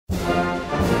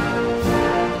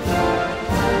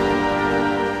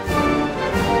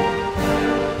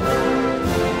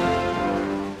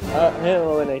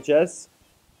NHS.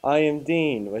 I am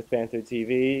Dean with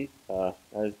PantherTV.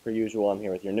 As per usual, I'm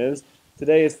here with your news.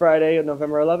 Today is Friday,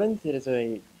 November 11th. It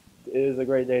is a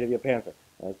great day to be a Panther,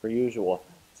 as per usual.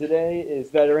 Today is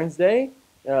Veterans Day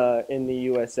in the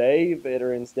USA.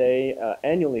 Veterans Day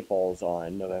annually falls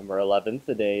on November 11th.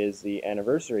 Today is the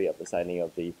anniversary of the signing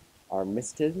of the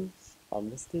armistice,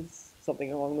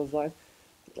 something along those lines,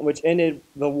 which ended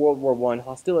the World War I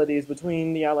hostilities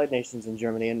between the Allied nations and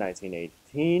Germany in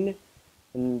 1918.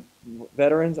 And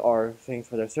veterans are thanked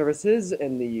for their services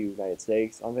in the United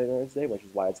States on Veterans Day, which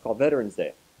is why it's called Veterans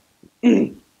Day.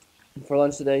 For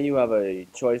lunch today, you have a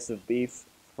choice of beef,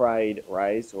 fried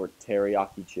rice, or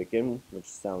teriyaki chicken, which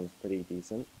sounds pretty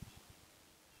decent.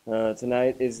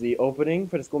 Tonight is the opening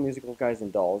for the school musical Guys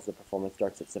and Dolls. The performance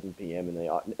starts at 7 p.m. in the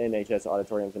NHS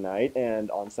auditorium tonight,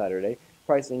 and on Saturday,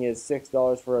 pricing is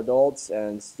 $6 for adults,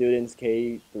 and students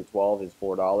K through 12 is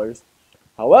 $4.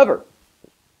 However,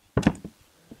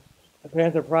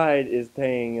 Panther Pride is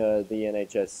paying the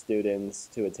NHS students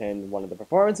to attend one of the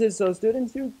performances, so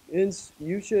students,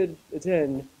 you should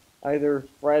attend either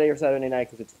Friday or Saturday night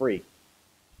because it's free.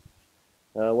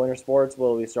 Winter sports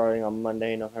will be starting on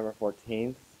Monday, November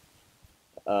 14th.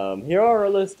 Here are a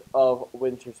list of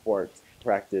winter sports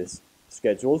practice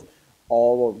schedules.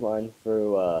 All will run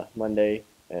through Monday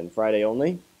and Friday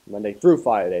only. Monday through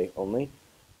Friday only.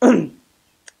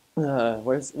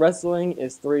 Wrestling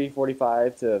is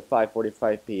 3:45 to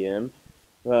 5:45 p.m.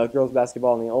 Girls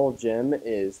basketball in the old gym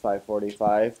is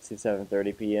 5:45 to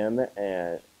 7:30 p.m.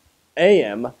 and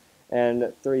a.m.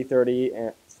 and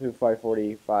 3:30 to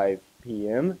 5:45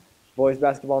 p.m. Boys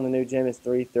basketball in the new gym is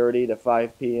 3:30 to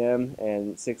 5 p.m.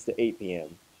 and 6 to 8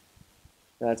 p.m.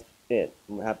 That's it.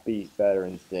 Happy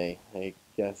Veterans Day, I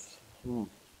guess.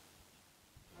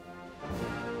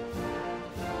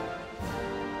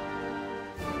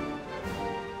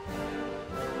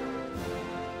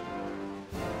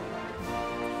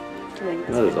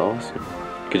 That is awesome.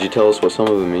 Could you tell us what some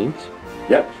of it means?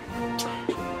 Yep.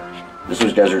 This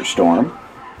was Desert Storm.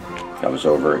 That was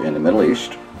over in the Middle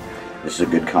East. This is a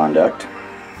good conduct.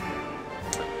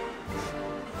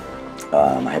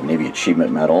 I have Navy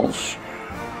Achievement Medals.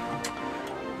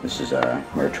 This is a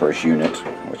meritorious unit,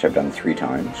 which I've done 3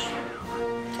 times.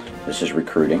 This is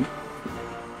recruiting.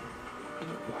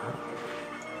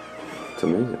 It's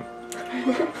amazing.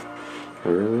 It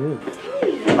really is.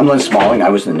 I'm Lynn Smalling. I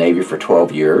was in the Navy for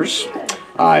 12 years.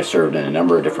 I served in a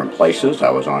number of different places.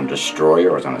 I was on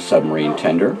destroyer, I was on a submarine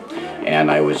tender, and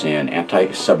I was in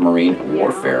anti-submarine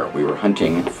warfare. We were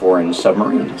hunting foreign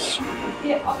submarines.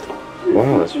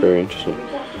 Wow, that's very interesting.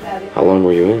 How long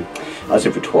were you in? I was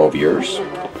there for 12 years.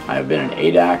 I've been in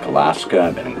Adak, Alaska.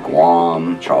 I've been in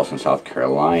Guam, Charleston, South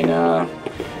Carolina,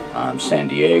 San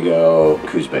Diego,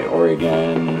 Coos Bay,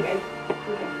 Oregon.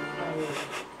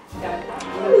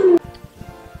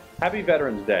 Happy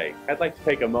Veterans Day. I'd like to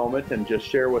take a moment and just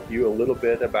share with you a little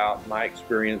bit about my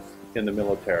experience in the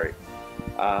military.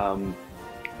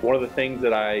 One of the things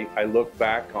that I look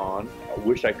back on, I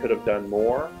wish I could have done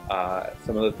more.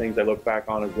 Some of the things I look back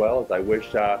on as well is I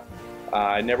wish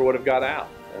I never would have got out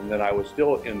and that I was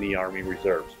still in the Army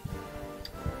Reserves.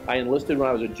 I enlisted when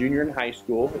I was a junior in high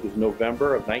school. It was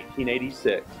November of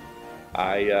 1986.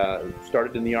 I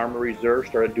started in the Army Reserve,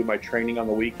 started doing my training on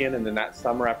the weekend, and then that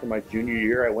summer after my junior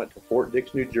year, I went to Fort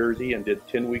Dix, New Jersey and did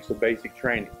 10 weeks of basic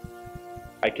training.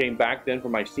 I came back then for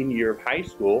my senior year of high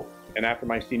school, and after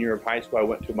my senior year of high school, I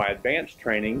went to my advanced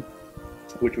training,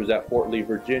 which was at Fort Lee,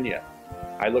 Virginia.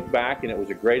 I look back and it was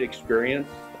a great experience,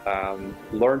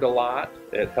 learned a lot.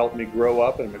 It helped me grow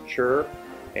up and mature,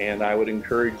 and I would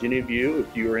encourage any of you,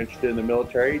 if you are interested in the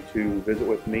military, to visit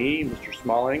with me, Mr.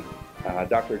 Smalling.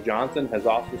 Dr. Johnson has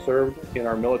also served in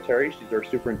our military. She's our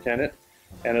superintendent,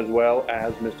 and as well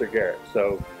as Mr. Garrett.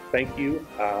 So thank you.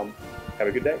 Have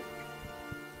a good day.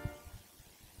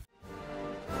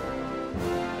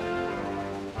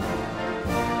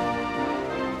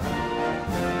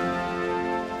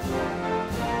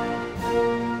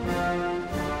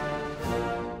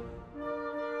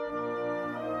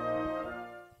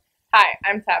 Hi,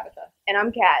 I'm Tabitha. And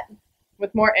I'm Kat.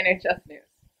 With more NHS news.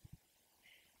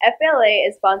 FLA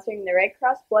is sponsoring the Red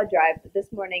Cross Blood Drive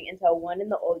this morning until 1 in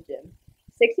the old gym.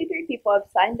 63 people have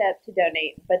signed up to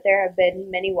donate, but there have been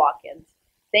many walk-ins.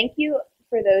 Thank you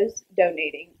for those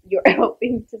donating. You're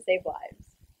helping to save lives.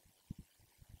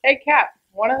 Hey, Kat,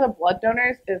 one of the blood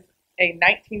donors is a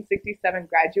 1967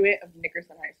 graduate of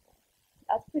Nickerson High School.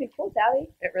 That's pretty cool,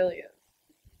 Tabby. It really is.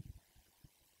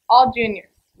 All juniors,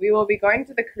 we will be going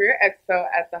to the Career Expo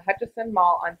at the Hutchison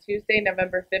Mall on Tuesday,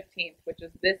 November 15th, which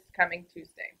is this coming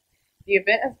Tuesday. The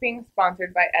event is being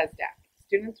sponsored by ESDAC.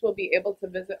 students will be able to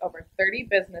visit over 30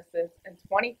 businesses and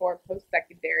 24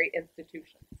 post-secondary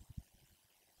institutions.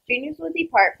 Juniors will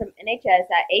depart from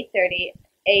NHS at 8:30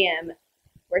 a.m.,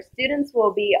 where students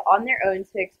will be on their own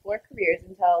to explore careers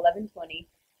until 11:20.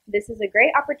 This is a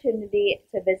great opportunity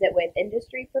to visit with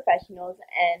industry professionals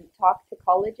and talk to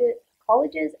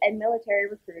colleges and military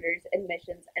recruiters,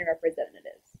 admissions, and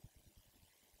representatives.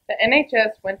 The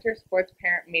NHS Winter Sports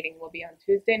Parent Meeting will be on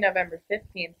Tuesday, November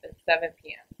 15th at 7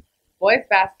 p.m. Boys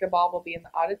basketball will be in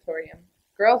the auditorium,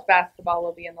 girls basketball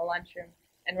will be in the lunchroom,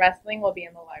 and wrestling will be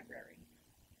in the library.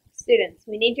 Students,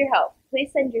 we need your help.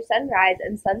 Please send your sunrise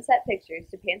and sunset pictures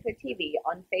to PantherTV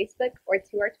on Facebook or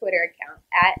to our Twitter account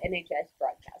at NHS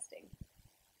Broadcasting.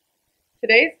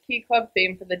 Today's Key Club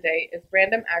theme for the day is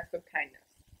random acts of kindness.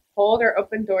 Hold or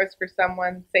open doors for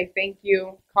someone, say thank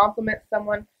you, compliment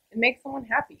someone, and make someone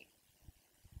happy.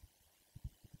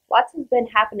 Lots has been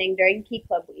happening during Key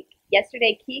Club Week.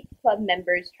 Yesterday, Key Club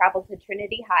members traveled to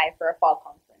Trinity High for a fall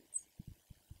conference.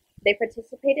 They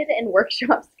participated in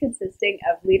workshops consisting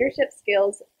of leadership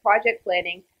skills, project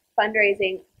planning,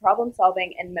 fundraising, problem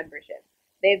solving, and membership.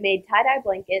 They have made tie-dye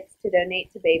blankets to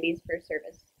donate to babies for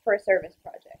a service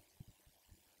project.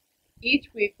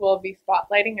 Each week we'll be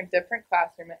spotlighting a different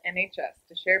classroom at NHS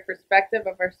to share perspective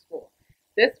of our school.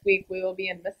 This week we will be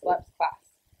in Miss Lepp's class.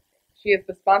 She is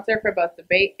the sponsor for both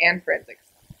debate and forensics.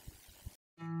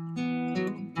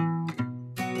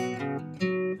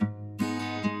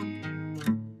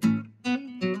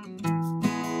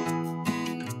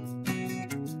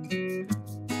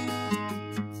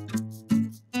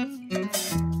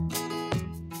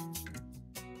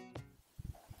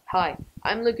 Hi,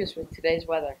 I'm Lucas with today's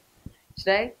weather.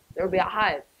 Today, there will be a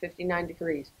high of 59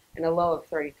 degrees and a low of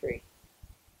 33.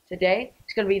 Today,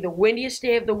 it's going to be the windiest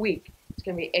day of the week. It's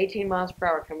going to be 18 miles per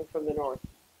hour coming from the north.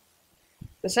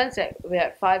 The sunset will be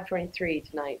at 5:23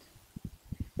 tonight.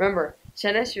 Remember,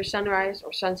 send us your sunrise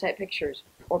or sunset pictures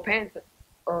or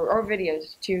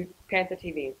videos to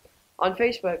PantherTV on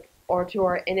Facebook or to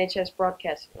our NHS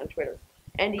Broadcasting on Twitter.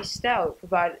 Andy Stout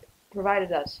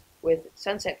provided us with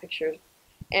sunset pictures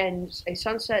and a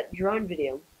sunset drone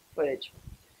video footage.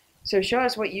 So show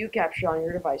us what you captured on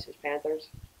your devices, Panthers.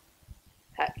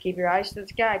 Keep your eyes to the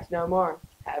sky to know more.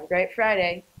 Have a great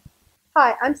Friday.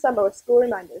 Hi, I'm Summer with School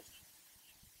Reminders.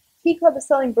 Key Club is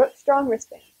selling Brooke Strong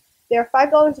wristbands. They are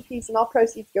 $5 a piece and all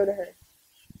proceeds go to her.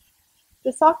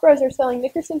 The Sock Bros are selling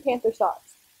Nickerson Panther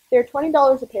socks. They are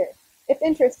 $20 a pair. If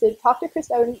interested, talk to Chris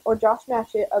Oden or Josh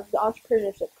Matchett of the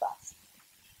entrepreneurship class.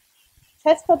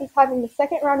 Chess Club is having the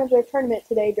second round of their tournament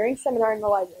today during seminar in the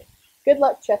library. Good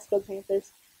luck, Chess Club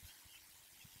Panthers.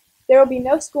 There will be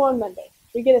no school on Monday.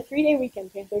 We get a 3-day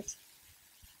weekend, Panthers.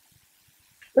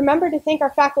 Remember to thank our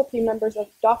faculty members of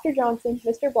Dr. Johnson,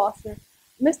 Mr. Blosser,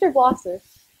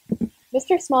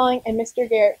 Mr. Smalling, and Mr.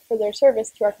 Garrett for their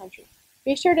service to our country.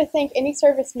 Be sure to thank any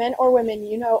servicemen or women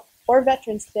you know or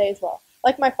veterans today as well,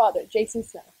 like my father, Jason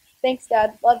Snow. Thanks,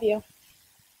 Dad. Love you.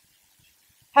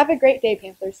 Have a great day,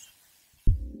 Panthers.